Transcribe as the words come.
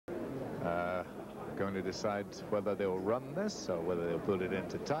going to decide whether they'll run this or whether they'll put it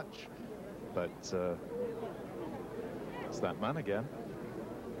into touch. But it's that man again.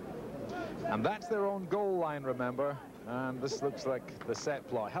 And that's their own goal line, remember. And this looks like the set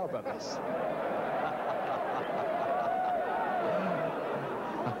ploy. How about this?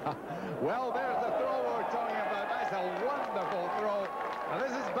 Well, there's the throw we're talking about. That's a wonderful throw. And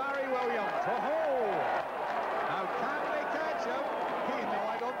this is Barry Williams. Oh-ho! Now, can they catch him? No,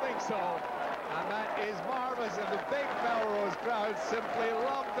 I don't think so. And that is marvellous, and the big Melrose crowd simply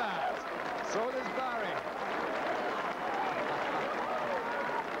love that. So does Barry.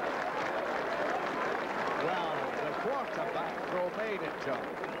 Well, the quarterback throw made it, John.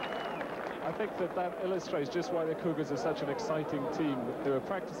 I think that illustrates just why the Cougars are such an exciting team. They were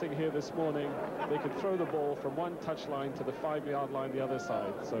practicing here this morning. They could throw the ball from one touchline to the 5-yard line the other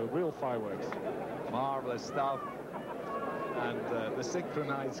side. So real fireworks. Marvellous stuff. And the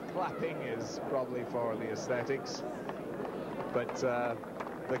synchronized clapping is probably for the aesthetics. But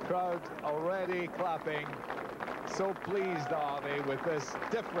the crowd already clapping. So pleased are they with this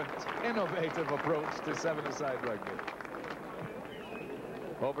different, innovative approach to seven-a-side rugby.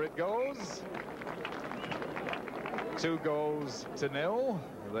 Over it goes. 2 goals to 0.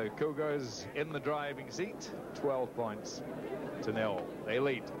 The Cougars in the driving seat. 12 points to 0. They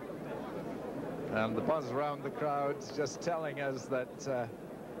lead. And the buzz around the crowd just telling us that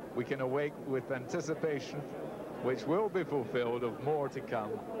we can awake with anticipation, which will be fulfilled, of more to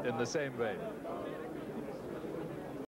come in the same vein.